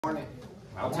Morning.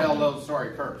 I'll tell a little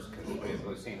story first because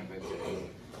we've seen a video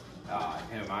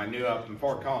of him. I knew up in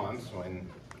Fort Collins when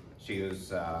she was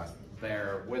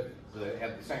there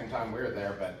at the same time we were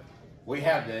there, but when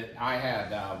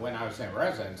I was in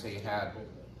residency, had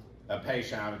a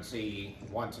patient I would see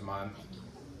once a month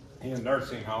in a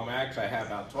nursing home. Actually, I had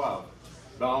about 12,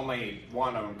 but only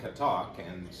one of them could talk,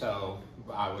 and so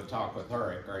I would talk with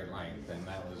her at great length, and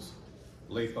that was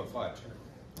Letha Fletcher,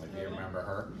 if you remember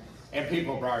her. And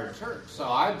people brought her to church. So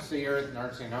I'd see her at the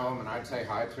nursing home and I'd say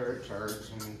hi to her at church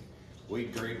and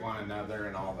we'd greet one another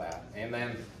and all that. And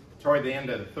then toward the end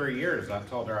of the 3 years, I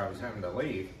told her I was having to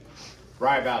leave.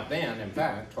 Right about then, in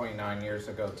fact, 29 years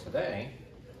ago today,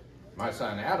 my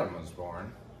son Adam was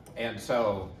born. And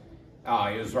so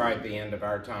it was right at the end of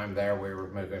our time there. We were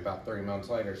moving about 3 months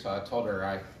later. So I told her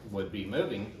I would be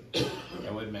moving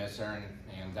and would miss her.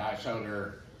 And I showed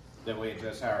her that we had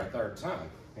just had our third son.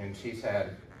 And she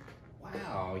said,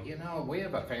 "Wow, we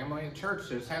have a family in church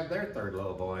just had their third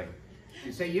little boy."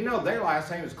 You say, their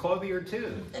last name is Clothier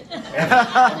too.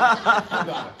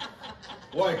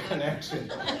 What a connection.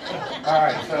 All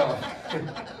right, so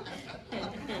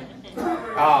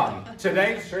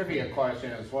today's trivia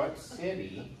question is, what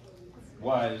city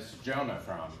was Jonah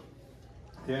from?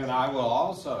 Then I will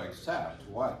also accept,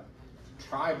 what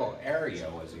tribal area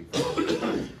was he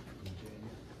from?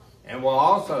 And we'll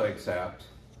also accept,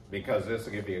 because this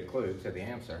will give you a clue to the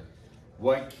answer,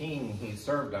 what king he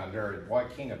served under, what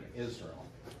king of Israel.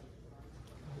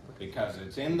 Because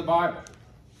it's in the Bible.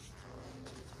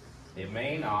 It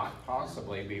may not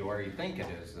possibly be where you think it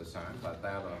is this time, but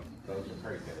those are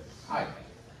pretty good, I think,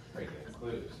 pretty good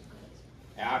clues.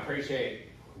 And I appreciate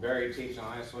Barry teaching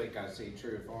last week. I see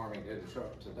true form, he didn't show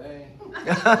up today.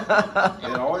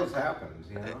 It always happens,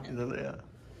 Yeah.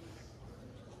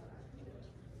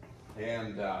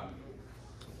 And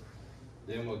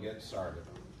then we'll get started.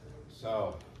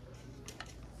 So,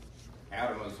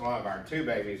 Adam was one of our 2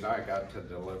 babies I got to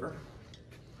deliver.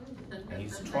 And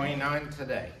he's 29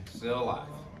 today, still alive.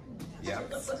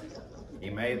 Yep. He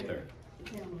made it through.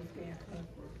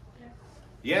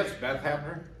 Yes, Beth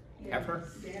Heifer?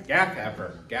 Gath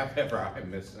Heifer, I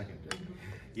misnamed it.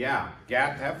 Yeah,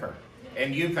 Gath Heifer.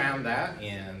 And you found that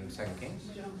in 2 Kings?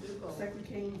 2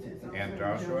 Kings. And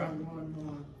Joshua?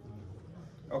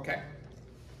 Okay.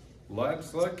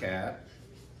 Let's look at,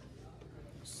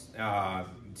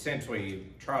 since we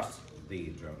trust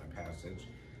the Jonah passage,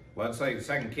 let's say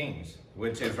 2 Kings,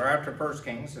 which is right after 1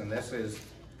 Kings, and this is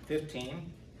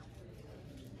 15,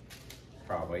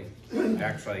 probably.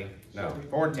 Actually, no,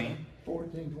 14.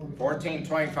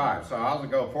 14:25. So I'll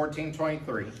go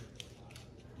 14:23.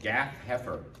 Gath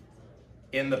Heifer.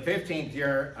 In the 15th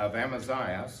year of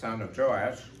Amaziah, son of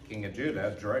Joash, king of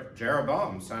Judah,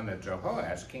 Jeroboam, son of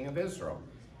Jehoash, king of Israel,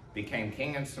 became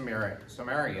king in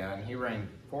Samaria, and he reigned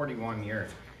 41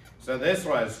 years. So this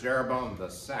was Jeroboam the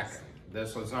second.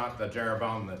 This was not the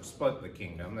Jeroboam that split the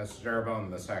kingdom. This is Jeroboam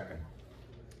the second.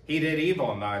 He did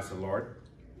evil in the eyes of the Lord.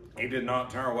 He did not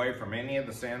turn away from any of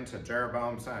the sins of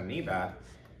Jeroboam son Nebat,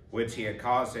 which he had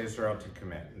caused Israel to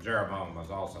commit. Jeroboam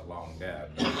was also long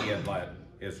dead, but he had led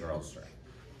Israel astray.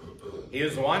 He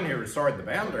is the one who restored the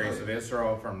boundaries of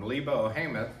Israel from Lebo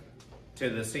Hamath to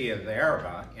the Sea of the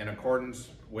Arabah, in accordance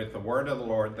with the word of the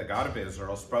Lord, the God of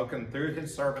Israel, spoken through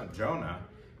his servant Jonah,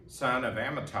 son of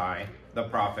Amittai, the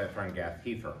prophet from Gath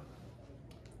Heifer.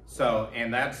 So,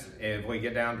 and that's, if we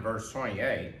get down to verse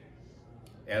 28,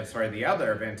 as for the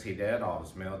other events he did, all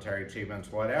his military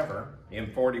achievements, whatever, in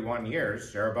 41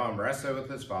 years, Jeroboam rested with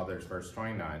his fathers, verse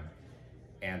 29,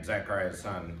 and Zechariah's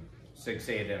son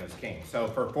succeeded him as king. So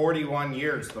for 41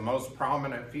 years, the most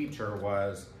prominent feature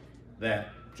was that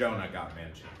Jonah got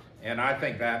mentioned. And I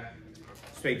think that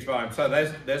speaks volumes. So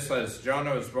this was,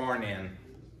 Jonah was born in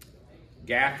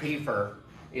Gath Heifer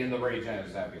in the region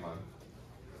of Zebulun.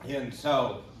 And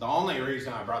so the only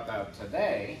reason I brought that up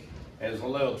today is a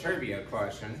little trivia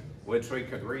question, which we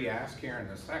could re-ask here in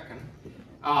a second.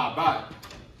 But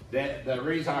the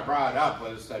reason I brought it up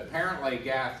was that apparently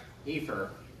Gath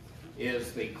Heifer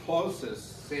is the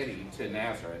closest city to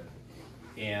Nazareth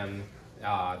in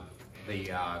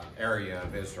the area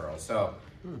of Israel. So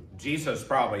Jesus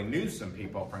probably knew some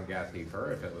people from Gath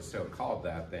Heifer, if it was still called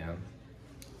that then.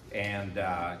 And,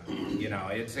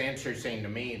 it's interesting to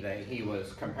me that he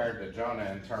was compared to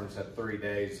Jonah in terms of 3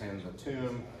 days in the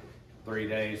tomb, 3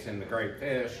 days in the great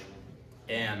fish,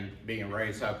 and being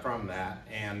raised up from that.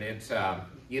 And it's, I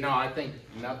think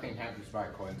nothing happens by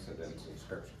coincidence in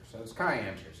Scripture. So it's kind of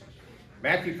interesting.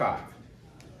 Matthew 5.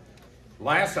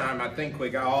 Last time, I think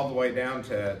we got all the way down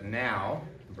to now,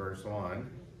 verse 1.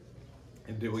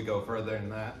 And did we go further than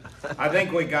that? I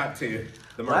think we got to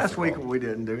the merciful. Last week we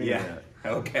didn't do any of that.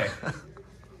 Okay.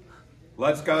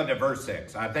 Let's go to verse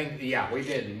 6. I think, yeah, we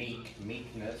did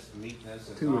meekness. Meekness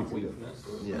is 2 not weeks ago. weakness.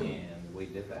 Yeah. And we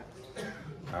did that.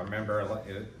 I remember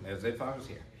it as if I was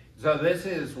here. So this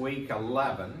is week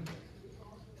 11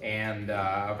 and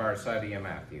of our study in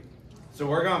Matthew. So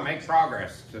we're going to make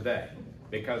progress today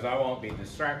because I won't be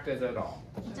distracted at all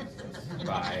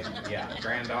by,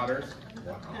 granddaughters.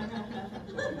 Wow.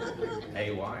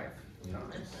 A wife. Nice.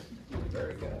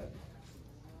 Very good.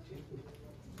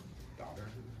 Daughter.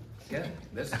 Good.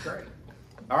 This is great.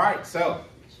 All right, so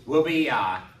we'll be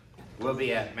at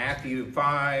Matthew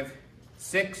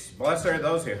 5:6. Blessed are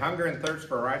those who hunger and thirst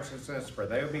for righteousness, for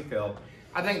they will be filled.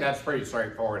 I think that's pretty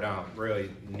straightforward. I don't really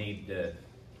need to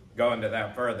go into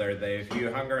that further. That if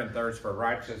you hunger and thirst for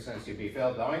righteousness, you'll be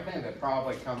filled. The only thing that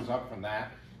probably comes up from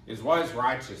that is what is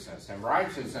righteousness? And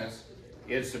righteousness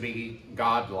is to be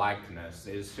God-likeness,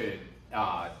 is to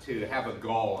have a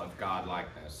goal of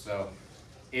God-likeness. So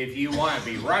if you want to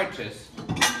be righteous,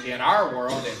 in our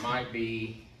world, it might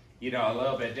be, a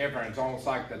little bit different. It's almost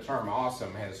like the term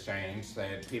awesome has changed.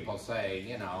 That people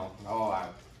say, I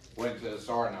went to the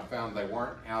store and I found they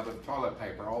weren't out of toilet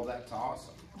paper. Oh, that's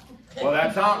awesome. Well,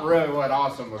 that's not really what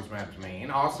awesome was meant to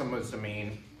mean. Awesome was to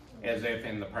mean as if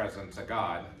in the presence of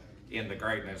God, in the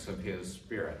greatness of His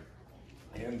Spirit.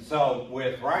 And so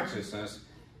with righteousness,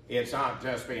 it's not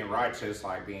just being righteous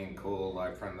like being cool,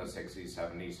 like from the 60s,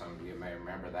 70s. Some of you may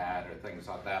remember that or things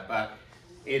like that. But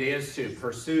it is to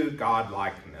pursue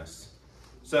God-likeness.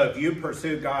 So if you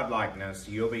pursue God-likeness,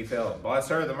 you'll be filled.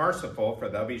 Blessed are the merciful, for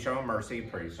they'll be shown mercy.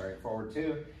 Pretty straightforward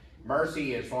too.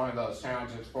 Mercy is one of those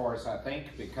challenges for us, I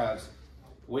think, because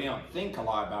we don't think a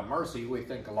lot about mercy. We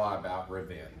think a lot about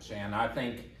revenge. And I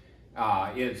think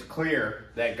it's clear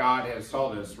that God has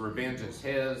told us revenge is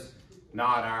His,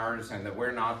 not ours, and that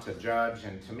we're not to judge.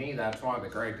 And to me, that's one of the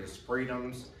greatest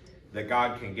freedoms that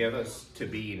God can give us, to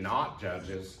be not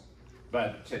judges,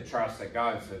 but to trust that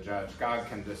God's the judge. God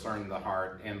can discern the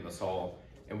heart and the soul,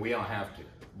 and we don't have to.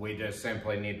 We just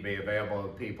simply need to be available to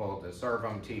people to serve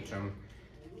them, teach them,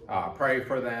 pray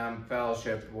for them,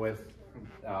 fellowship with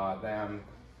them,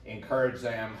 encourage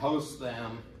them, host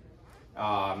them.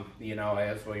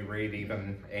 As we read,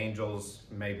 even angels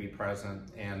may be present.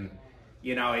 And,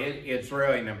 it's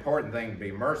really an important thing to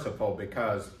be merciful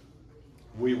because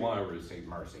we want to receive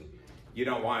mercy. You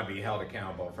don't want to be held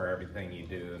accountable for everything you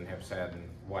do and have said and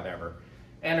whatever.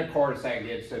 And of course, that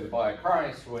gets to the blood of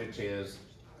Christ, which is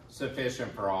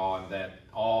sufficient for all, and that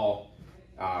all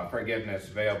forgiveness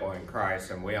available in Christ,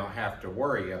 and we don't have to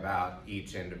worry about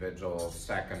each individual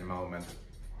second moment.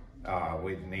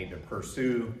 We need to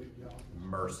pursue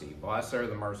mercy. Blessed are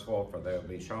the merciful, for they will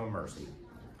be shown mercy.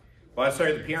 Blessed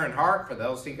are the pure in heart, for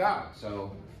they'll see God.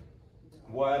 So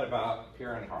what about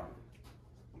pure in heart?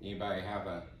 Anybody have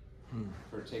a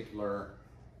particular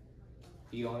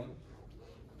feeling?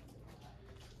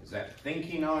 Is that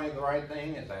thinking only the right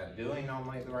thing? Is that doing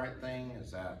only the right thing?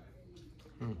 Is that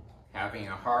having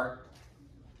a heart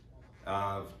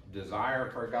of desire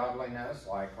for godliness,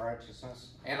 like righteousness?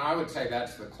 And I would say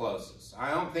that's the closest.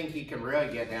 I don't think you can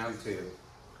really get down to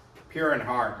pure in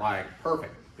heart, like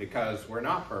perfect, because we're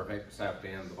not perfect except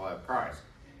in the blood of Christ.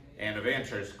 And of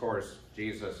interest, of course,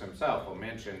 Jesus Himself will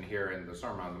mention here in the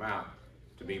Sermon on the Mount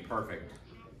to be perfect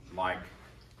like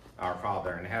our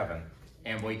Father in heaven.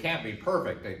 And we can't be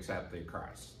perfect except in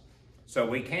Christ. So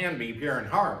we can be pure in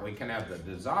heart. We can have the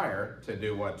desire to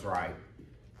do what's right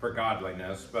for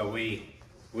godliness, but we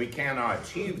cannot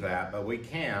achieve that, but we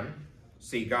can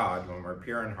see God when we're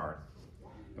pure in heart.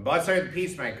 And blessed are the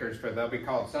peacemakers, for they'll be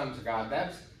called sons of God.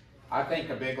 That's, I think,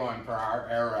 a big one for our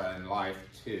era in life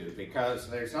too, because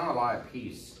there's not a lot of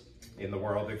peace in the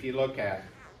world. If you look at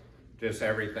just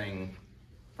everything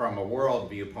from a world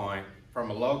viewpoint, from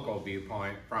a local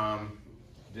viewpoint, from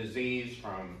disease,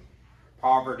 from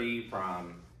poverty,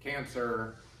 from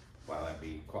cancer, well, that'd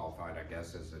be qualified, I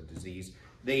guess, as a disease.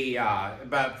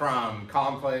 But from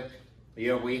conflict,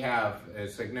 we have a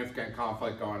significant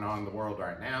conflict going on in the world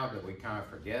right now that we kind of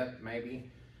forget,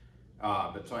 maybe,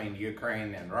 between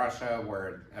Ukraine and Russia,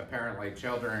 where apparently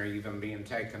children are even being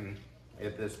taken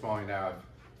at this point out of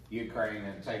Ukraine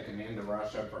and taken into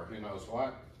Russia for who knows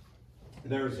what.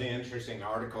 There was an interesting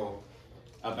article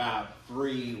about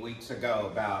 3 weeks ago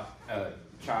about a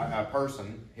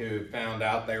person who found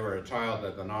out they were a child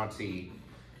of the Nazi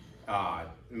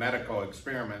medical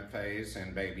experiment phase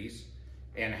in babies,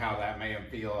 and how that made them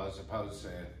feel as opposed to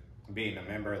being a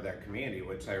member of that community,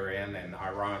 which they were in, and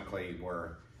ironically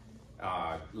were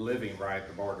living right at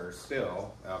the border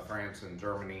still, France and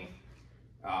Germany.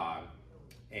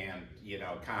 and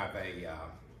kind of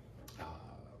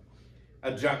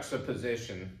a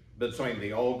juxtaposition between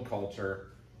the old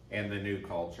culture and the new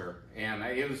culture. And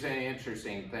it was an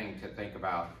interesting thing to think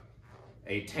about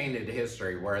a tainted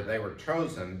history where they were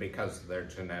chosen because of their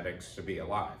genetics to be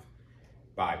alive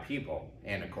by people.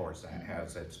 And of course that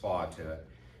has its flaw to it.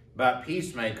 But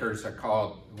peacemakers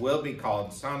will be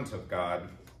called sons of God.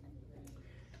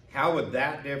 How would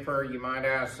that differ, you might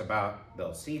ask, about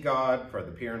they'll see God for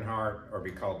the pure in heart or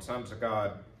be called sons of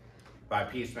God by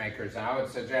peacemakers? And I would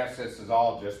suggest this is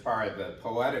all just part of the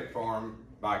poetic form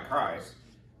by Christ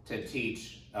to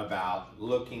teach about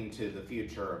looking to the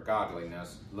future of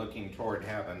godliness, looking toward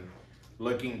heaven,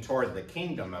 looking toward the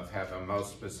kingdom of heaven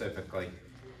most specifically,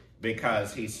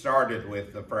 because he started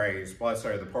with the phrase, blessed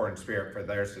are the poor in spirit, for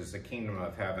theirs is the kingdom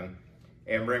of heaven.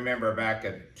 And remember back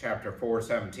at chapter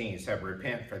 4:17, he said,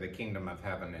 repent, for the kingdom of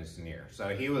heaven is near. So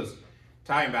he was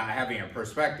talking about having a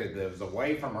perspective that was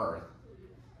away from earth,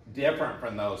 different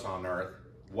from those on earth,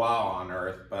 while on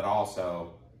earth, but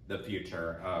also the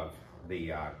future of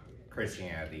the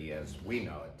Christianity as we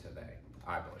know it today,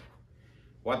 I believe.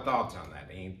 What thoughts on that?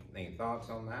 Any thoughts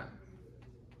on that?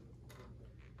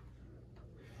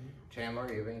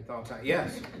 Chandler, you have any thoughts on it?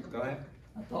 Yes, go ahead.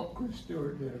 I thought Chris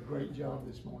Stewart did a great job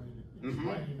this morning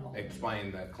explaining all that.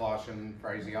 Explain the Colossian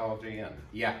phraseology, and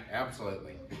yeah,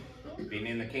 absolutely. Being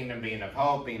in the kingdom, being of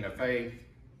hope, being of faith.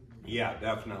 Yeah,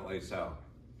 definitely so.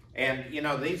 And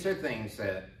these are things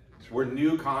that were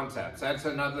new concepts. That's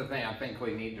another thing I think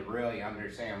we need to really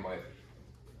understand with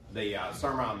the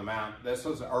Sermon on the Mount. This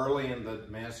was early in the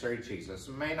ministry of Jesus.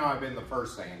 It may not have been the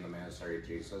first thing in the ministry of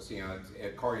Jesus.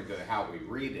 According to how we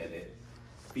read it, it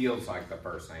feels like the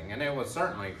first thing. And it was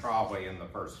certainly probably in the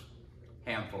first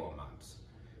handful of months.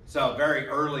 So very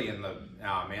early in the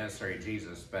ministry of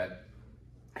Jesus, but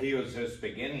he was just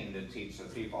beginning to teach the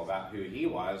people about who he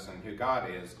was and who God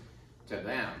is to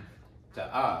them, to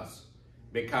us,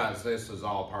 because this is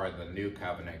all part of the new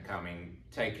covenant coming,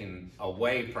 taken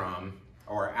away from,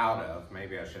 or out of,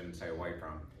 maybe I shouldn't say away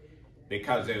from,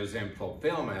 because it was in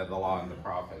fulfillment of the law and the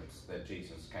prophets that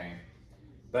Jesus came.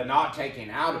 But not taking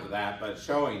out of that, but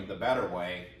showing the better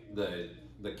way, the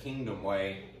kingdom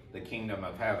way, the kingdom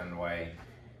of heaven way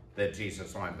that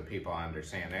Jesus wanted the people to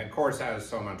understand. And of course, that is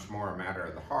so much more a matter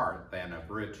of the heart than of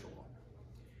ritual.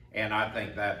 And I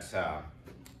think that's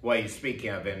what he's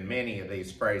speaking of in many of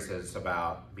these phrases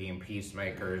about being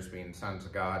peacemakers, being sons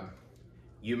of God.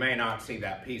 You may not see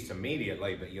that peace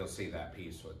immediately, but you'll see that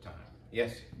peace with time.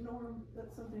 Yes? Norm,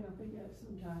 that's something I think that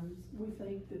sometimes we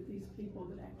think that these people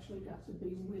that actually got to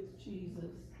be with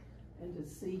Jesus and to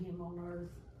see him on earth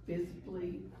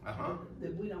physically,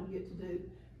 that we don't get to do.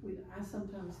 I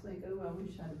sometimes think, oh, I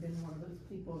wish I'd have been one of those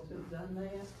people to have done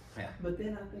that. Yeah. But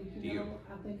then I think,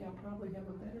 I think I'll probably have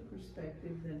a better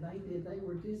perspective than they did. They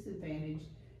were disadvantaged.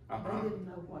 They didn't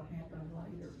know what happened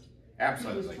later.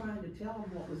 Absolutely. He was trying to tell them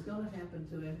what was going to happen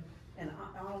to him. And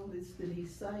all this that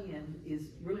he's saying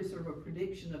is really sort of a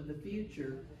prediction of the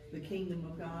future, the kingdom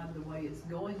of God, the way it's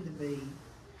going to be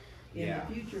in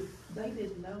the future. They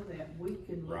didn't know that. We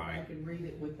can look back and read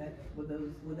it with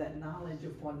that knowledge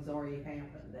of what has already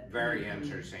happened. That very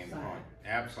interesting point.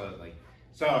 Absolutely.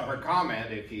 So her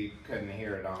comment, if you couldn't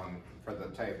hear it on for the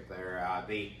tape there,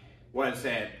 was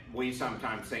that we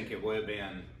sometimes think it would have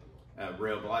been a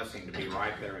real blessing to be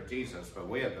right there with Jesus, but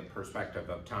we have the perspective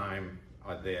of time,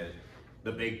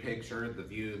 the big picture, the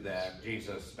view that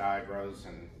Jesus died, rose,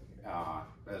 and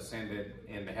ascended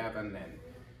into heaven,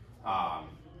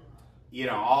 and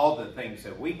all the things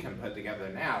that we can put together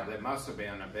now that must have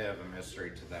been a bit of a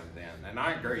mystery to them then. And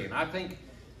I agree, and I think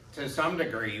to some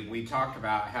degree we talked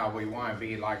about how we want to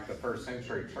be like the first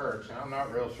century church, and I'm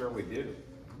not real sure we do.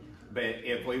 But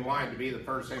if we wanted to be the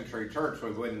first century church,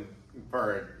 we wouldn't,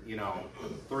 for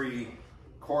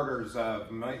 3/4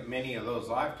 of many of those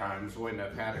lifetimes, wouldn't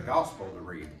have had a gospel to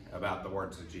read about the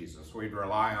words of Jesus. We'd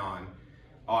rely on,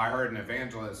 oh, I heard an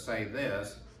evangelist say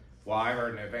this, well, I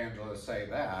heard an evangelist say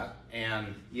that,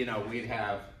 and we'd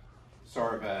have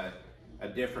sort of a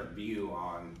different view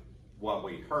on what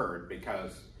we heard,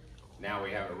 because now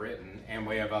we have it written, and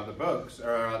we have other books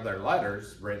or other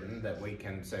letters written that we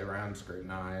can sit around and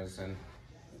scrutinize and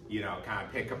kind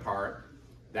of pick apart.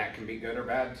 That can be good or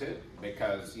bad too,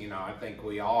 because I think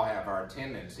we all have our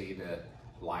tendency to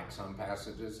like some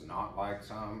passages, not like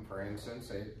some. For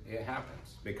instance, it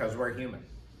happens because we're human.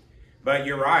 But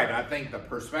you're right. I think the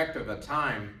perspective of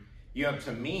time,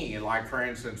 to me, like for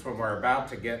instance, when we're about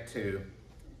to get to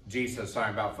Jesus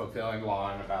talking about fulfilling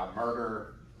law and about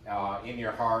murder in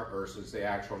your heart versus the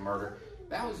actual murder,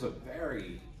 that was a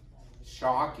very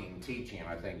shocking teaching,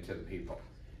 I think, to the people.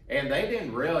 And they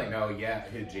didn't really know yet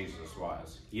who Jesus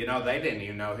was. You know, they didn't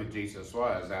even know who Jesus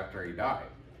was after he died.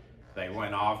 They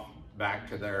went off back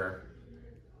to their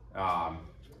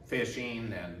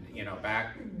fishing and, you know,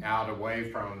 back out away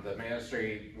from the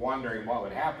ministry, wondering what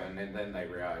would happen, and then they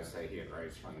realized that he had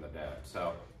raised from the dead.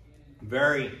 So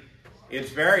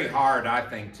it's very hard, I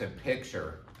think, to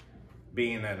picture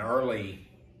being an early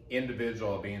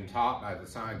individual, being taught by the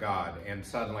Son of God, and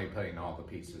suddenly putting all the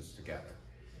pieces together.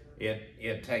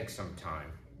 It takes some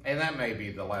time. And that may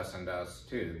be the lesson to us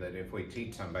too, that if we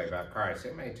teach somebody about Christ,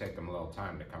 it may take them a little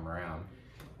time to come around.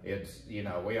 It's, you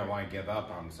know, we don't want to give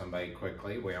up on somebody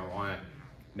quickly. We don't want to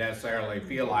necessarily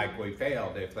feel like we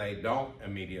failed if they don't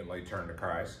immediately turn to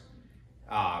Christ.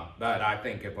 But I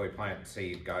think if we plant the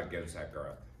seed, God gives that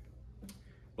growth.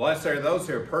 Blessed are those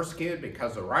who are persecuted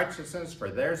because of righteousness, for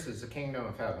theirs is the kingdom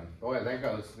of heaven. Boy, there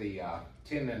goes the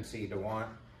tendency to want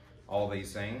all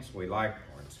these things. We like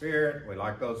poor in spirit. We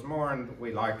like those mourned.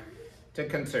 We like to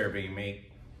consider being meek.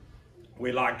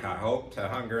 We like, I hope, to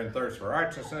hunger and thirst for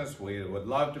righteousness. We would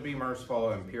love to be merciful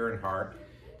and pure in heart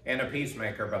and a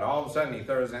peacemaker. But all of a sudden he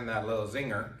throws in that little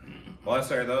zinger.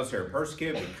 Blessed are those who are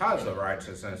persecuted because of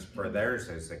righteousness, for theirs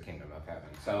is the kingdom of heaven.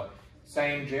 So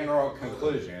same general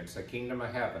conclusion. It's the kingdom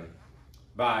of heaven.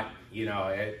 But, you know,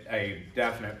 a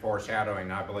definite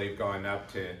foreshadowing, I believe, going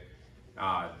up to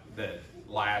the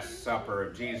Last Supper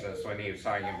of Jesus, when he was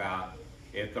talking about,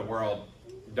 if the world,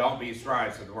 don't be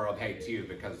surprised if the world hates you,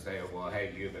 because they will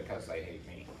hate you because they hate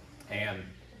me. And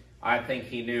I think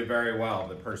he knew very well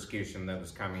the persecution that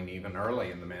was coming even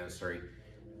early in the ministry.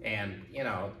 And, you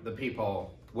know, the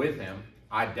people with him,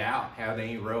 I doubt, had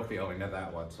any real feeling of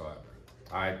that whatsoever.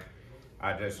 I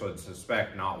just would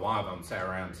suspect not one of them sat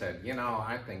around and said, you know,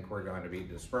 I think we're going to be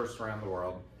dispersed around the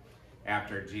world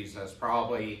after Jesus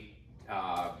probably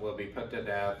will be put to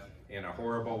death in a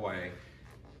horrible way,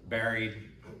 buried.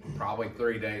 Probably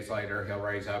 3 days later he'll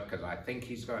raise up, because I think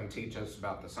he's going to teach us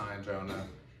about the sign of Jonah.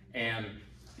 And,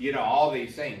 you know, all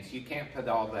these things, you can't put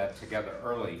all that together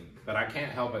early, but I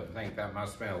can't help but think that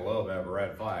must have been a little bit of a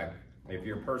red flag if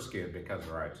you're persecuted because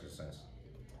of righteousness.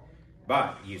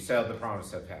 But you still have the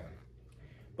promise of heaven.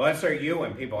 Blessed are you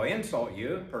when people insult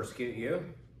you, persecute you,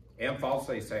 and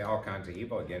falsely say all kinds of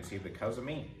evil against you because of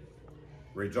me.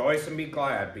 Rejoice and be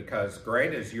glad, because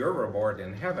great is your reward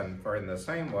in heaven, for in the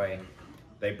same way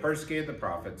they persecuted the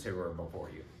prophets who were before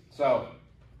you. So,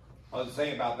 let's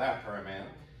think about that for a minute.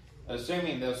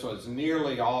 Assuming this was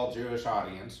nearly all Jewish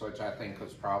audience, which I think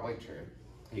was probably true.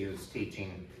 He was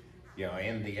teaching, you know,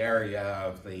 in the area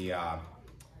of the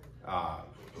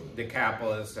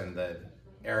Decapolis and the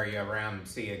area around the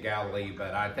Sea of Galilee,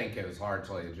 but I think it was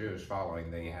largely a Jewish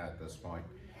following that he had at this point.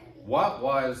 What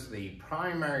was the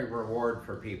primary reward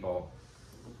for people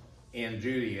in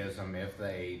Judaism if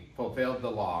they fulfilled the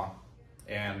law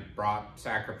and brought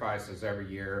sacrifices every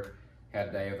year,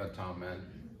 had Day of Atonement?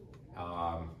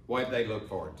 What did they look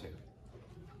forward to?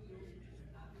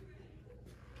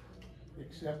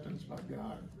 Acceptance by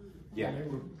God. Yeah. They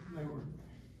were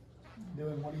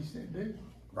doing what he said do.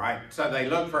 Right. So they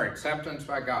looked for acceptance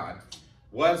by God.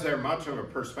 Was there much of a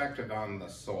perspective on the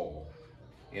soul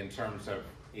in terms of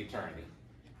eternity?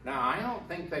 Now, I don't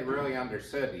think they really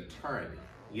understood eternity.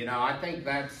 You know, I think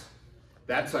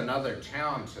that's another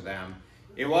challenge to them.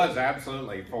 It was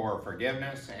absolutely for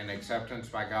forgiveness and acceptance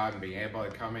by God and being able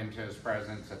to come into his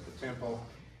presence at the temple,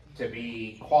 to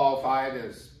be qualified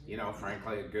as, you know,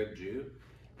 frankly, a good Jew.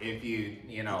 If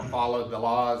you know, followed the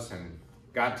laws and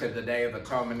got to the Day of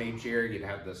Atonement each year, you'd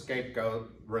have the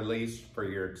scapegoat released for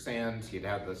your sins. You'd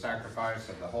have the sacrifice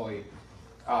of the holy,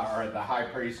 or the high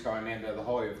priest going into the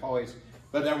Holy of Holies.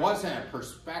 But there wasn't a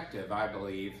perspective, I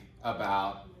believe,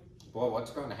 about, well,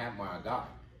 what's going to happen when I die?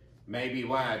 Maybe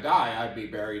when I die, I'd be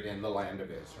buried in the land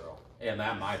of Israel. And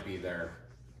that might be their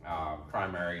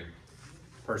primary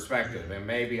perspective. And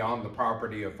maybe on the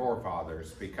property of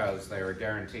forefathers, because they were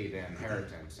guaranteed an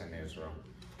inheritance in Israel.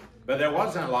 But there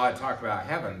wasn't a lot of talk about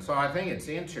heaven. So I think it's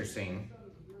interesting.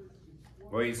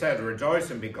 Well, he said,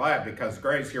 rejoice and be glad, because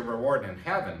great is your reward in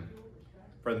heaven.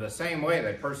 For the same way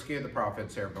they persecuted the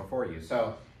prophets here before you.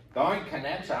 So the only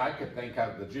connection I could think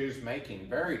of the Jews making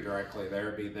very directly there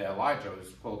would be that Elijah was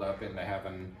pulled up into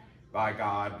heaven by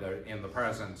God in the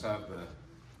presence of the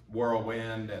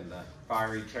whirlwind and the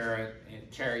fiery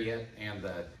chariot and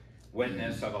the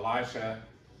witness of Elisha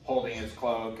holding his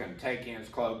cloak and taking his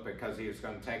cloak because he was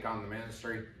going to take on the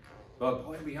ministry. But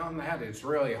boy, beyond that, it's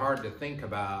really hard to think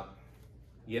about,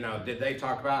 you know, did they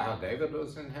talk about how David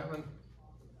was in heaven?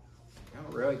 I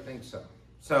don't really think so.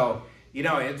 So, you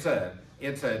know, it's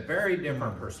a very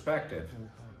different perspective.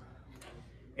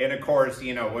 And of course,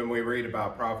 you know, when we read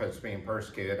about prophets being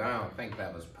persecuted, I don't think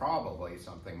that was probably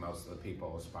something most of the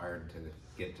people aspired to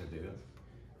get to do.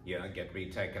 You know, get to be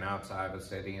taken outside of a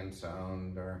city and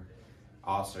stoned, or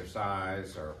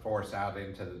ostracized, or forced out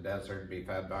into the desert, be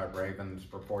fed by ravens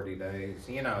for 40 days.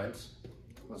 You know,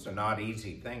 those are not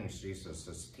easy things Jesus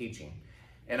is teaching.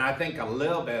 And I think a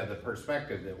little bit of the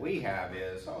perspective that we have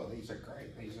is, oh, these are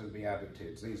great. These are the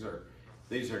Beatitudes.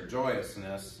 These are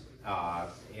joyousness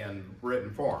in written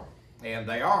form. And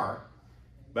they are.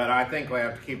 But I think we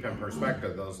have to keep in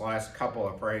perspective those last couple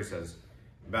of phrases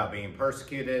about being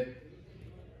persecuted,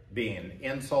 being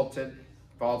insulted,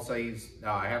 false things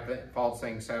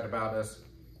said about us,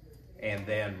 and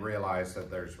then realize that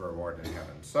there's reward in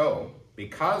heaven. So,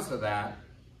 because of that,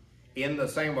 in the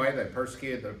same way they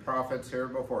persecuted the prophets here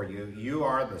before you, you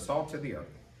are the salt of the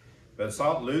earth. But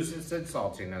salt loses its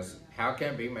saltiness. How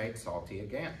can it be made salty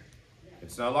again?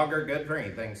 It's no longer good for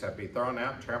anything except be thrown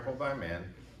out and trampled by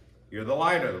men. You're the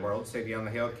light of the world. City on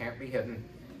the hill can't be hidden.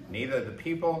 Neither do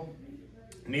people,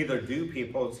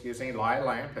 light a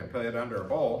lamp and put it under a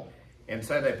bowl.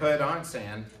 Instead, they put it on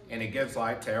stand, and it gives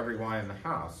light to everyone in the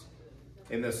house.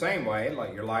 In the same way,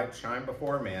 let your light shine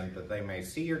before men, that they may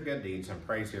see your good deeds and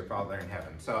praise your Father in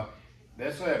heaven. So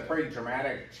this is a pretty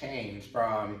dramatic change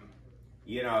from,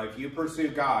 you know, if you pursue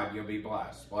God, you'll be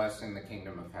blessed in the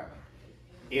kingdom of heaven.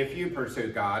 If you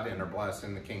pursue God and are blessed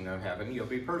in the kingdom of heaven, you'll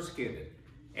be persecuted.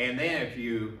 And then if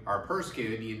you are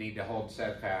persecuted, you need to hold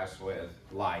steadfast with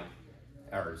light,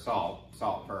 or salt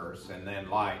first, and then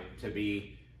light to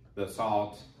be the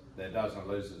salt that doesn't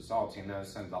lose its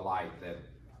saltiness, and the light that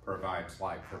provides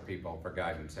light for people for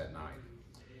guidance at night.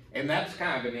 And that's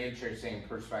kind of an interesting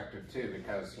perspective too,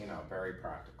 because, you know, very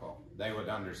practical. They would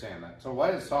understand that. So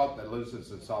what is salt that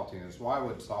loses its saltiness? Why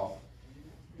would salt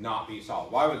not be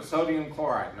salt? Why would sodium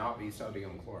chloride not be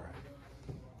sodium chloride?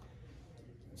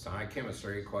 It's not a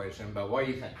chemistry equation, but what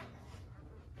do you think?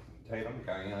 Tatum,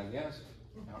 got any guess?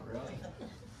 Not really.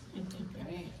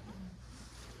 Okay.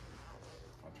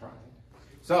 I'll try.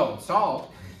 So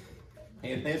salt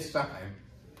in this time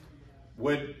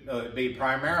would be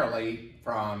primarily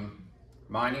from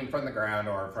mining from the ground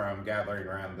or from gathering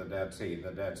around the Dead Sea. The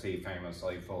Dead Sea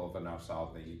famously full of enough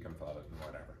salt that you can float it and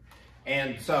whatever.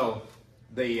 And so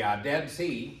the Dead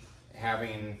Sea,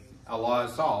 having a lot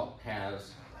of salt,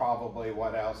 has probably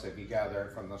what else if you gather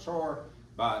it from the shore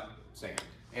but sand.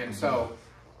 And so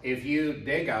if you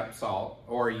dig up salt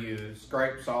or you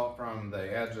scrape salt from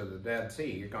the edge of the Dead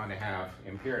Sea, you're going to have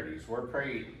impurities. We're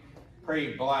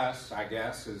pretty blessed, I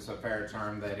guess is a fair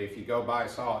term, that if you go buy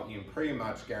salt, you can pretty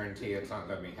much guarantee it's not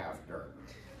going to be half dirt.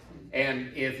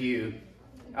 And if you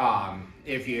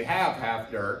have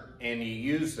half dirt and you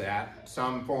use that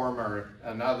some form or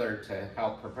another to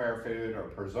help prepare food or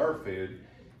preserve food,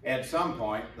 at some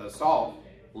point the salt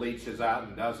leaches out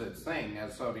and does its thing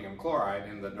as sodium chloride,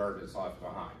 and the dirt is left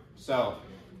behind. So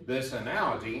this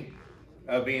analogy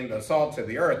of being the salt of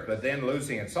the earth, but then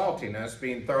losing its saltiness,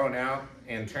 being thrown out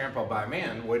and trampled by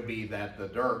men, would be that the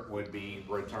dirt would be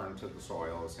returned to the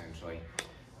soil, essentially,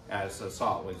 as the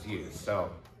salt was used. So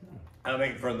I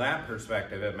think from that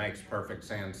perspective, it makes perfect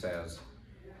sense as,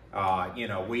 you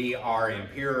know, we are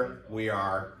impure, we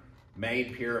are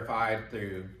made purified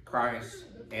through Christ,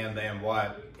 and then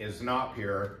what is not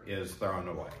pure is thrown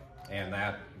away. And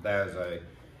that is a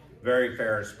very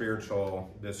fair spiritual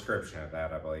description of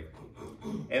that, I believe.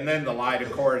 And then the light,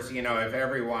 of course, you know, if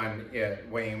everyone,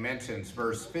 when he mentions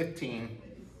verse 15,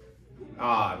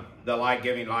 the light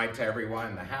giving light to everyone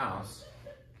in the house,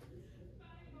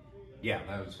 yeah,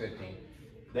 that was 15.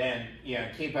 Then, you know,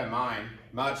 keep in mind,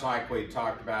 much like we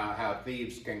talked about how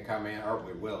thieves can come in, or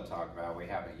we will talk about, we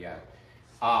haven't yet,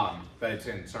 but it's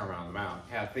in Sermon on the Mount,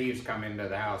 how thieves come into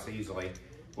the house easily,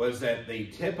 was that the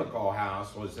typical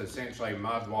house was essentially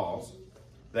mud walls.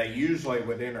 They usually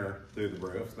would enter through the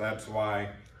roof. That's why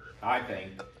I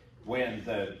think when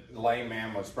the lame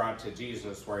man was brought to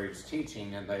Jesus where he was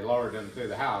teaching and they lowered him through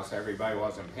the house, everybody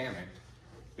wasn't panicked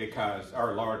because,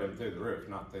 or lowered him through the roof,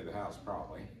 not through the house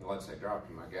probably, unless they dropped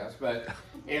him, I guess. But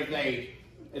if they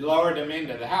lowered him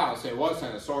into the house, it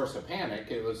wasn't a source of panic.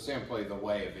 It was simply the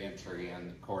way of entry. And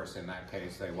of course, in that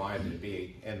case, they wanted to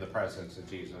be in the presence of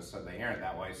Jesus, so they entered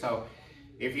that way. So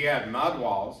if you had mud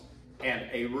walls and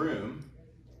a room,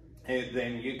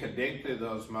 then you could dig through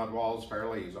those mud walls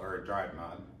fairly easily, or dried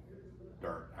mud,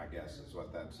 dirt, I guess is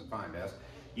what that's defined as.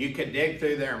 You could dig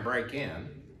through there and break in,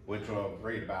 which we'll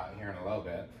read about here in a little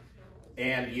bit.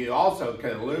 And you also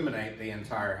could illuminate the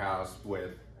entire house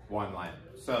with one lamp.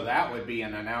 So that would be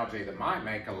an analogy that might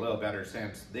make a little better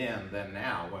sense then than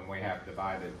now when we have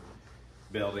divided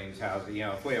buildings, houses. You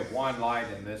know, if we have one light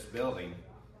in this building,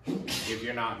 if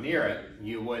you're not near it,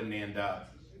 you wouldn't end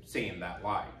up seeing that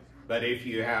light. But if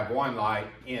you have one light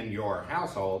in your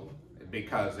household,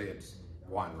 because it's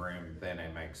one room, then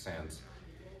it makes sense,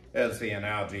 as the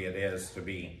analogy it is, to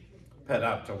be put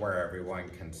up to where everyone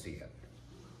can see it.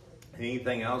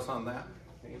 Anything else on that?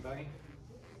 Anybody?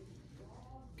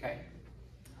 Okay.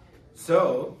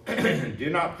 So, do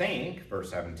not think,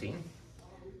 verse 17,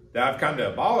 that I've come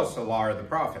to abolish the law or the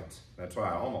prophets. That's why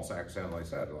I almost accidentally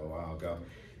said a little while ago.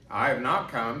 I have not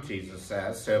come, Jesus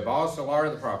says, to abolish the law or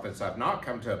the prophets. I've not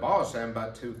come to abolish them,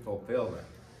 but to fulfill them.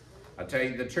 I tell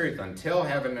you the truth, until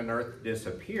heaven and earth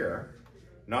disappear,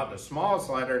 not the smallest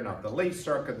letter, not the least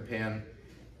stroke of the pen,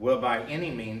 will by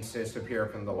any means disappear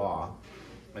from the law,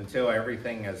 until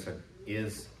everything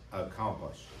is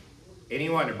accomplished.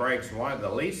 Anyone who breaks one of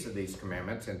the least of these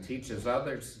commandments and teaches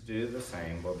others to do the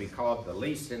same will be called the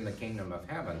least in the kingdom of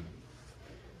heaven.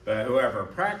 But whoever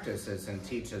practices and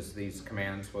teaches these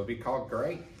commands will be called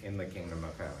great in the kingdom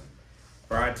of heaven.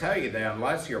 For I tell you that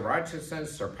unless your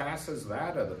righteousness surpasses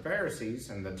that of the Pharisees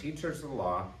and the teachers of the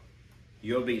law,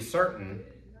 you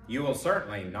will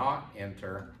certainly not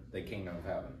enter the kingdom of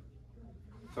heaven.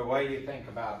 So what do you think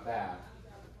about that?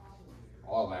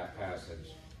 All that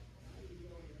passage.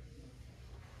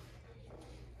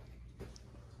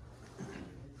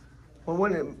 Well,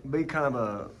 wouldn't it be kind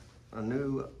of a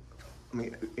new, I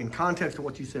mean, in context of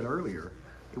what you said earlier,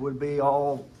 it would be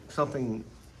all something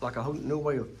like a whole new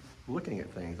way of looking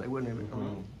at things. They wouldn't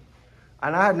even,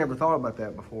 and I had never thought about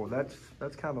that before. That's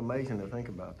kind of amazing to think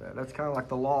about that. That's kind of like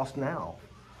the lost now.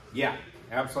 Yeah,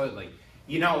 absolutely.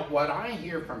 You know, what I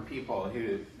hear from people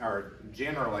who are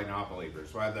generally not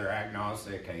believers, whether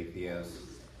agnostic, atheist,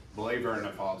 believer in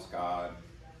a false God,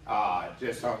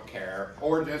 just don't care,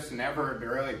 or just never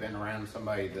really been around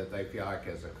somebody that they feel like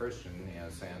is a Christian in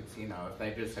a sense, you know, if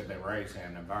they just have been raised in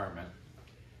an environment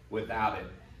without it.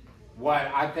 What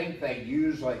I think they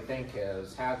usually think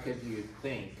is, how could you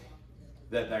think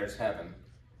that there's heaven?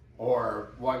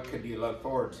 Or what could you look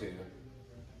forward to,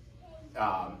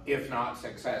 if not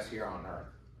success here on earth?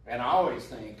 And I always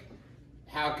think,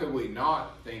 how could we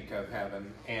not think of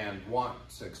heaven and want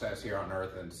success here on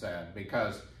earth instead?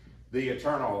 Because the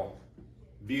eternal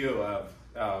view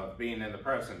of being in the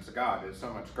presence of God is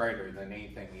so much greater than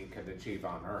anything you could achieve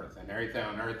on earth. And everything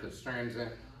on earth is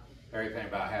transient. Everything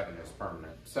about heaven is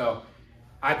permanent. So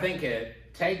I think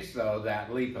it takes, though,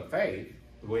 that leap of faith,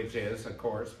 which is, of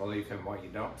course, belief in what you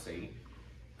don't see,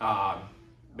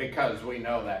 because we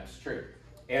know that's true.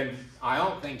 And I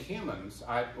don't think humans,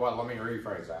 well, let me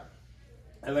rephrase that.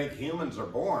 I think humans are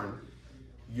born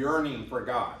yearning for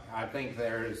God. I think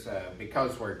there's,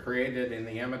 because we're created in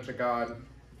the image of God,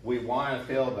 we want to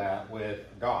fill that with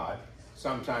God.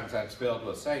 Sometimes that's filled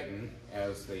with Satan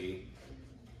as the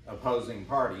opposing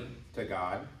party to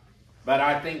God. But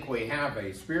I think we have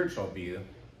a spiritual view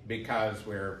because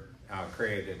we're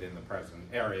created in the present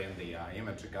area, in the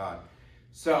image of God.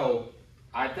 So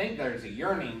I think there's a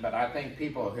yearning, but I think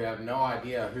people who have no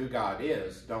idea who God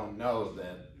is don't know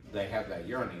that they have that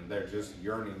yearning. They're just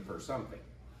yearning for something.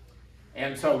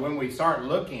 And so when we start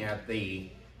looking at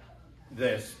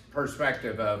this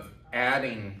perspective of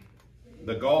adding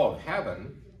the goal of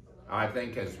heaven, I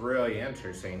think is really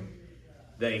interesting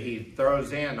that he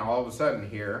throws in all of a sudden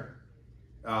here,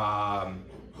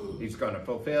 he's going to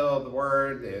fulfill the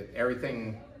word,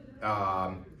 everything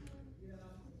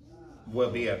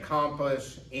will be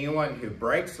accomplished. Anyone who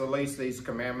breaks the least of these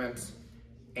commandments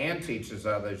and teaches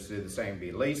others to do the same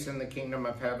be least in the kingdom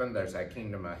of heaven. There's that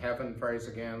kingdom of heaven phrase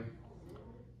again.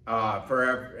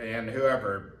 Forever, and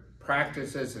whoever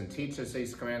practices and teaches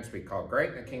these commands be called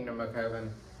great in the kingdom of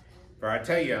heaven. For I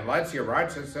tell you, unless your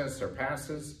righteousness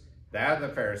surpasses that of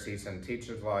the Pharisees and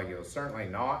teachers of law, you'll certainly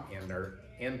not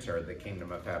enter the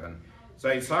kingdom of heaven. So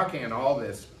he's talking in all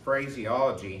this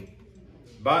phraseology,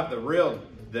 but the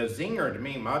zinger to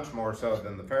me, much more so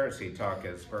than the Pharisee talk,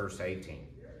 is verse 18.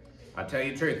 I tell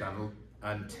you the truth,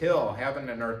 until heaven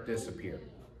and earth disappear.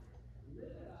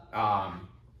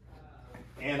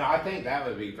 And I think that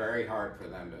would be very hard for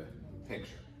them to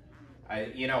picture.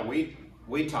 You know,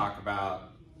 we talk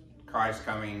about Christ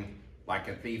coming like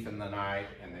a thief in the night,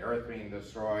 and the earth being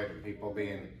destroyed, and people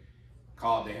being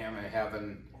called to him in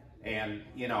heaven, and,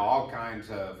 you know, all kinds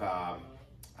of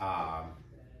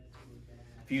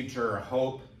future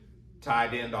hope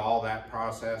tied into all that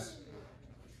process.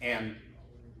 And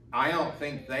I don't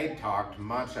think they talked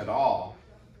much at all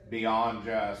beyond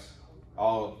just,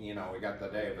 oh, you know, we got the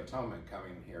Day of Atonement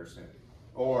coming here soon.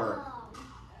 Or,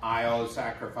 I owe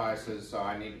sacrifices, so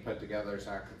I need to put together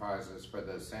sacrifices for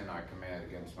the sin I commit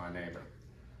against my neighbor.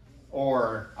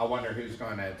 Or, I wonder who's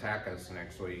going to attack us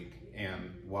next week,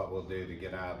 and what we'll do to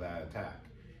get out of that attack.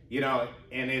 You know,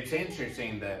 and it's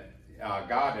interesting that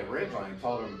God originally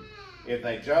told them if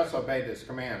they just obeyed his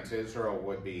commands, Israel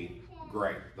would be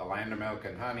great. The land of milk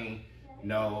and honey,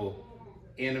 no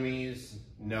enemies,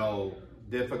 no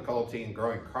difficulty in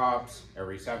growing crops.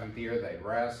 Every 7th year they'd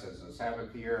rest as the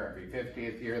Sabbath year. Every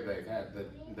 50th year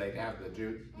they'd have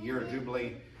the year of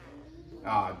Jubilee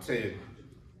to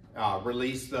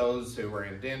release those who were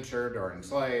indentured or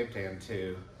enslaved, and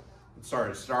to sort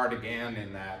of start again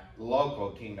in that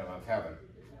local kingdom of heaven.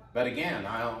 But again,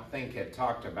 I don't think it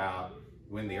talked about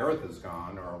when the earth is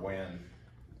gone, or when,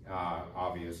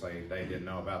 obviously, they didn't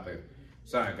know about the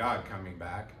Son of God coming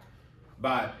back.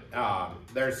 But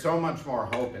there's so much more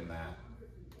hope in that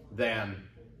than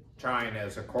trying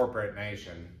as a corporate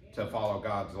nation to follow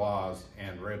God's laws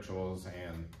and rituals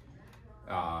and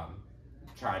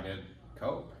try to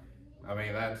cope. I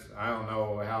mean, I don't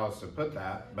know how else to put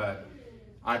that, but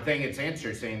I think it's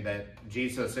interesting that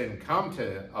Jesus didn't come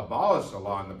to abolish the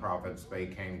law and the prophets, but he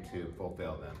came to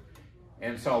fulfill them.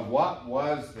 And so what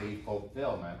was the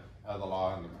fulfillment of the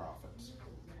law and the prophets?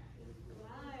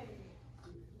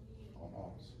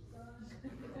 Almost.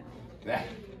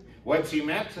 What she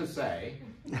meant to say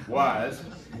was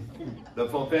the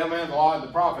fulfillment of the law and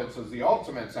the prophets was the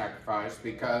ultimate sacrifice,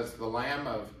 because the Lamb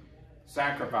of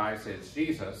sacrifice is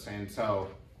Jesus. And so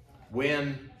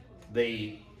when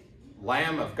the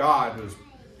Lamb of God was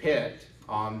picked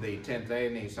on the 10th day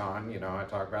of Nisan, you know, I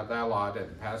talk about that a lot, at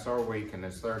the Passover week in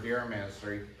his 3rd year of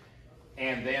ministry,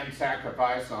 and then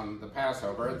sacrificed on the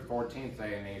Passover, the 14th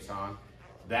day of Nisan,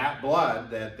 that blood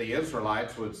that the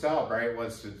Israelites would celebrate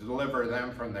was to deliver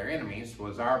them from their enemies,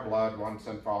 was our blood once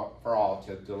and for all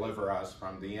to deliver us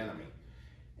from the enemy.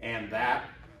 And that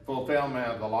fulfillment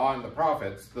of the law and the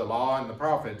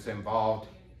prophets involved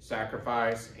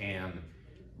sacrifice and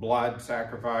blood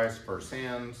sacrifice for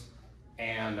sins,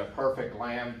 and a perfect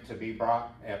lamb to be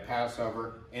brought at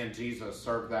Passover, and Jesus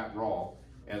served that role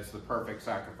as the perfect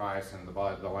sacrifice, and the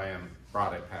blood of the lamb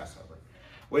brought at Passover.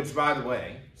 Which, by the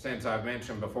way, since I've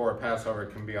mentioned before, Passover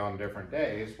can be on different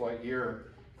days,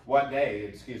 what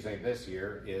day this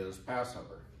year is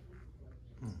Passover?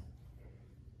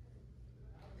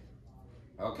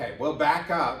 Okay, we'll back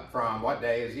up from what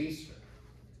day is Easter?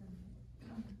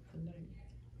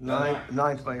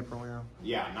 9th of April, yeah.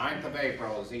 Yeah, 9th of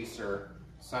April is Easter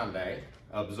Sunday,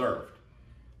 observed.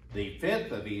 The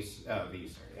 5th of Easter,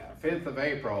 5th of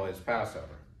April is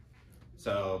Passover.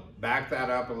 So back that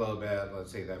up a little bit.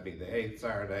 Let's see, that'd be the 8th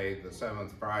Saturday, the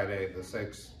 7th Friday, the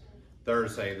 6th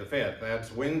Thursday, the 5th.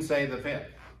 That's Wednesday the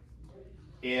 5th.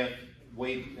 If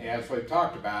we, as we've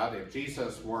talked about, if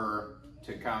Jesus were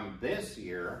to come this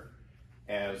year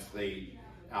as the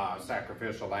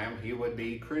sacrificial lamb, he would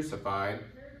be crucified.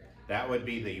 That would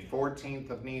be the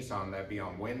 14th of Nisan. That'd be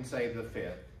on Wednesday the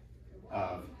 5th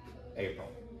of April.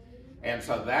 And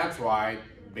so that's why,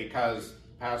 because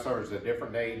Passover is a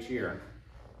different day each year,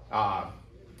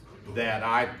 that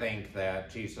I think that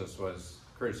Jesus was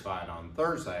crucified on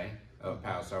Thursday of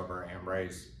Passover and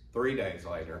raised 3 days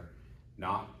later,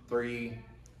 not 3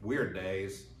 weird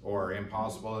days or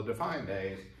impossible to define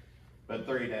days, but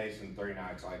 3 days and 3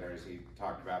 nights later, as he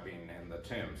talked about being in the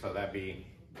tomb. So that'd be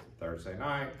Thursday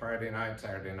night, Friday night,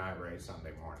 Saturday night, raised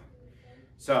Sunday morning.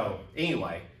 So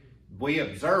anyway, we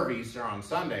observe Easter on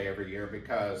Sunday every year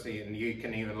because you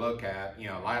can even look at, you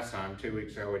know, last time, 2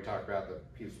 weeks ago, we talked about the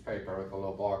piece of paper with the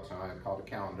little blocks on it called a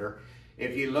calendar.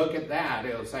 If you look at that,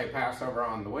 it'll say Passover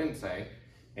on the Wednesday,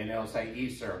 and it'll say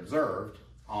Easter observed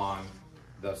on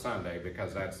the Sunday,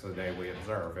 because that's the day we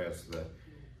observe as the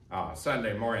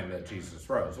Sunday morning that Jesus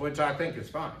rose, which I think is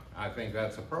fine. I think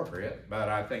that's appropriate, but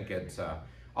I think it's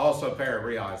also fair to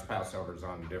realize Passover is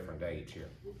on a different day each year.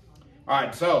 All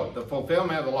right, so the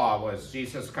fulfillment of the law was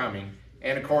Jesus coming.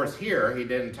 And of course here, he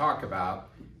didn't talk about,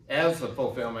 as the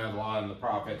fulfillment of the law and the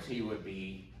prophets, he would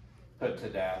be put to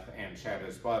death and shed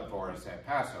his blood for us at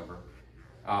Passover.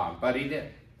 But he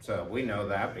did. So we know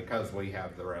that because we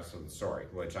have the rest of the story,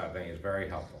 which I think is very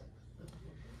helpful.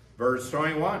 Verse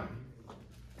 21.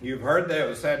 You've heard that it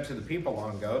was said to the people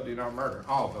long ago, do not murder.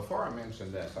 Oh, before I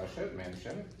mention this, I should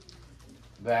mention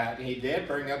that he did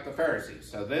bring up the Pharisees.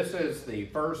 So this is the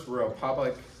first real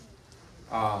public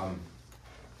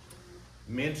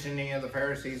mentioning of the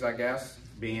Pharisees, I guess,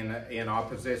 being in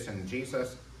opposition to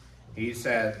Jesus. He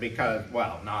said, because,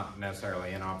 well, not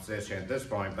necessarily in opposition at this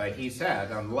point, but he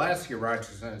said, unless your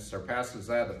righteousness surpasses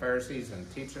that of the Pharisees and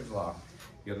teachers of law,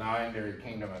 you'll not enter the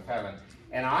kingdom of heaven.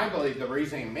 And I believe the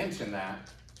reason he mentioned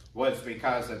that was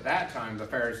because at that time, the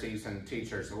Pharisees and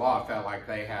teachers of law felt like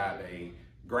they had a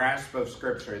grasp of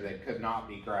Scripture that could not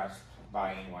be grasped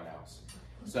by anyone else.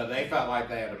 So they felt like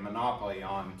they had a monopoly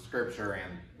on scripture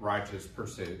and righteous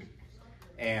pursuit.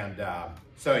 And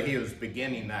so he was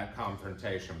beginning that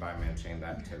confrontation by mentioning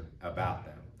that about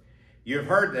them. You've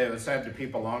heard that it was said to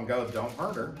people long ago, don't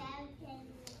murder.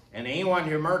 And anyone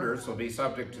who murders will be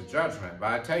subject to judgment.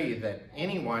 But I tell you that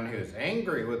anyone who is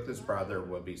angry with his brother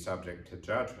will be subject to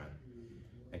judgment.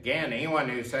 Again, anyone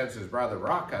who says his brother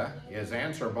Raka is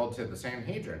answerable to the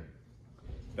Sanhedrin.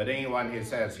 But anyone who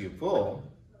says you fool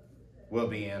will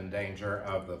be in danger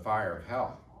of the fire of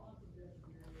hell.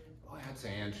 Boy, that's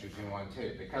an interesting one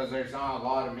too, because there's not a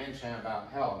lot of mention about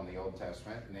hell in the Old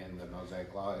Testament and in the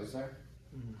Mosaic Law, is there?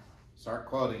 Mm-hmm. Start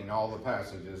quoting all the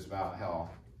passages about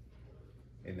hell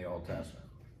in the Old Testament.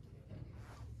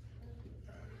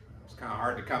 It's kind of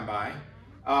hard to come by.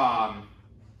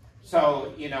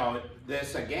 So, you know,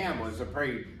 this again was a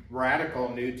pretty radical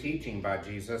new teaching by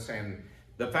Jesus, and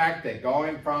the fact that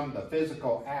going from the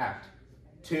physical act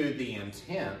to the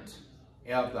intent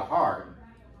of the heart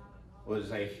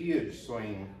was a huge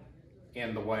swing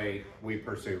in the way we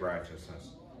pursue righteousness.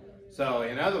 So,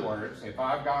 in other words, if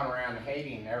I've gone around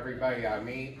hating everybody I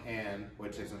meet, and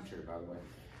which isn't true, by the way,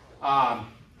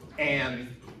 and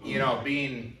you know,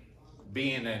 being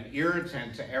an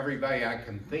irritant to everybody I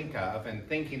can think of, and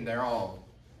thinking they're all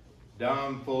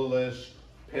dumb, foolish,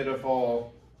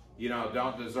 pitiful, you know,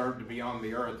 don't deserve to be on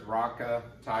the earth, Raka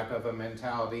type of a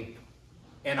mentality,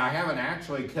 and I haven't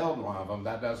actually killed one of them,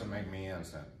 that doesn't make me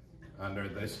innocent under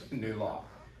this new law.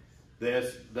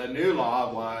 The new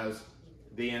law was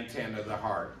the intent of the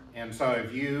heart. And so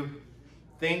if you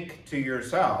think to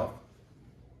yourself,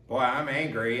 boy, I'm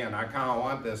angry and I kind of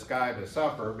want this guy to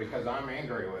suffer because I'm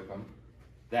angry with him,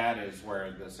 that is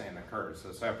where the sin occurs,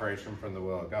 the separation from the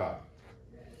will of God.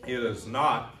 It is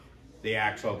not the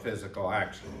actual physical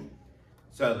action.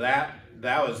 So that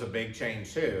was a big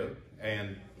change too.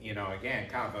 And, you know, again,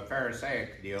 kind of a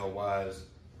Pharisaic deal was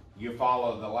you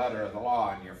follow the letter of the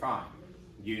law and you're fine.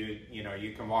 You know,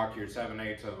 you can walk your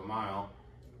 7/8 of a mile,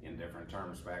 in different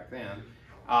terms back then,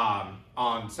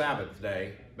 on Sabbath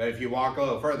day. But if you walk a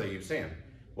little further, you've sinned.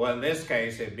 Well, in this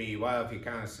case, it'd be, well, if you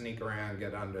kind of sneak around,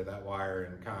 get under that wire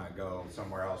and kind of go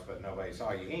somewhere else, but nobody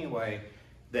saw you anyway,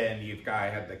 then you've got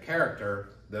to have the character,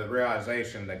 the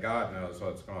realization that God knows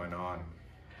what's going on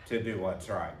to do what's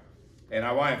right. And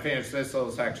I want to finish this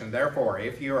little section. Therefore,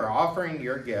 if you are offering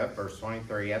your gift, verse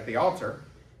 23, at the altar,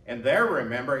 and there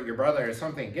remember your brother has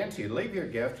something against you, leave your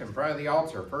gift in front of the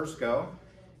altar. First go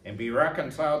and be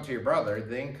reconciled to your brother,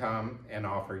 then come and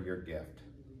offer your gift.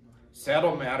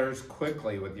 Settle matters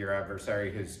quickly with your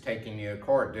adversary who's taking you to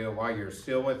court. Do it while you're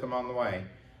still with him on the way,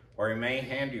 or he may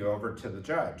hand you over to the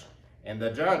judge. And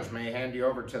the judge may hand you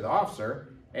over to the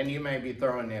officer, and you may be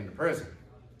thrown into prison.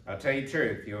 I'll tell you the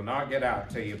truth, you'll not get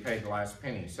out till you pay the last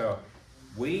penny. So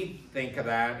we think of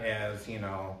that as, you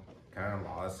know, kind of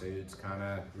lawsuits, kind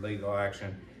of legal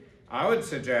action. I would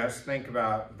suggest, think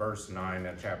about verse 9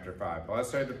 of chapter 5.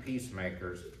 Blessed are the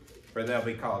peacemakers, for they'll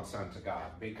be called sons of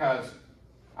God. Because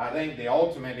I think the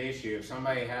ultimate issue, if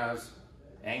somebody has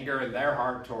anger in their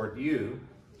heart toward you,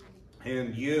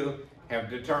 and you have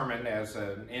determined as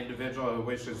an individual who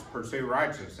wishes to pursue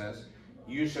righteousness,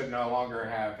 you should no longer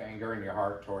have anger in your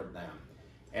heart toward them.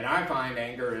 And I find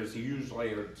anger is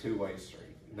usually a two-way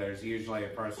street. There's usually a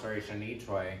frustration each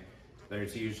way.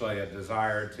 There's usually a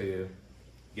desire to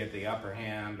get the upper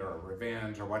hand or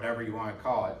revenge or whatever you want to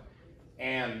call it.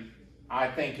 And I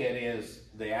think it is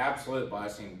the absolute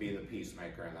blessing to be the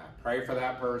peacemaker in that. Pray for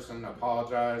that person,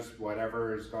 apologize,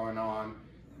 whatever is going on,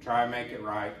 try to make it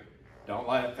right. Don't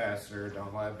let it fester,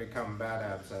 don't let it become a bad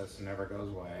abscess and never goes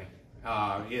away.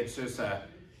 It's just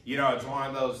you know, it's one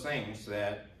of those things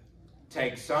that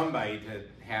takes somebody to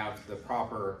have the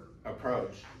proper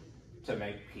approach to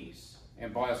make peace.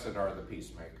 And blessed are the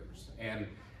peacemakers. And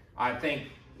I think,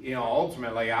 you know,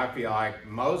 ultimately I feel like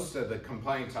most of the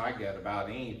complaints I get about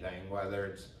anything, whether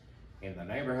it's in the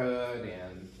neighborhood,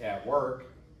 at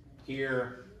work,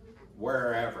 here,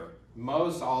 wherever,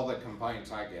 most all the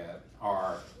complaints I get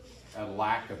are a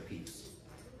lack of peace.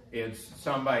 It's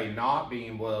somebody not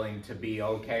being willing to be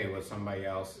okay with somebody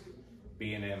else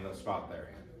being in the spot they're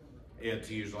in. It's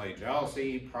usually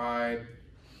jealousy, pride,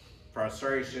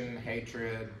 frustration,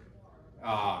 hatred,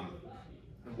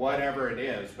 whatever it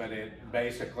is, but it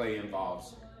basically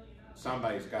involves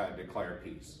somebody's got to declare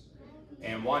peace.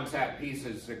 And once that peace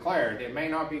is declared, it may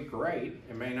not be great,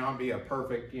 it may not be a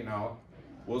perfect, you know,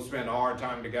 we'll spend all our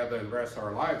time together the rest of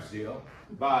our lives deal,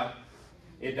 but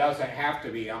it doesn't have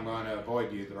to be, I'm going to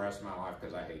avoid you the rest of my life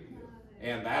because I hate you.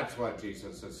 And that's what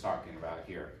Jesus is talking about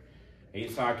here.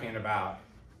 He's talking about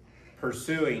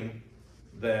pursuing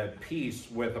the peace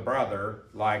with a brother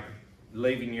like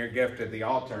leaving your gift at the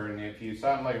altar, and if you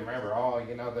suddenly remember, oh,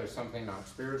 you know, there's something not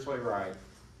spiritually right,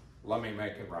 let me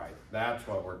make it right. That's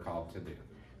what we're called to do.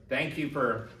 Thank you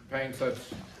for paying such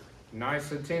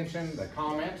nice attention, the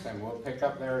comments, and we'll pick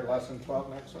up there at lesson 12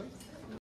 next week.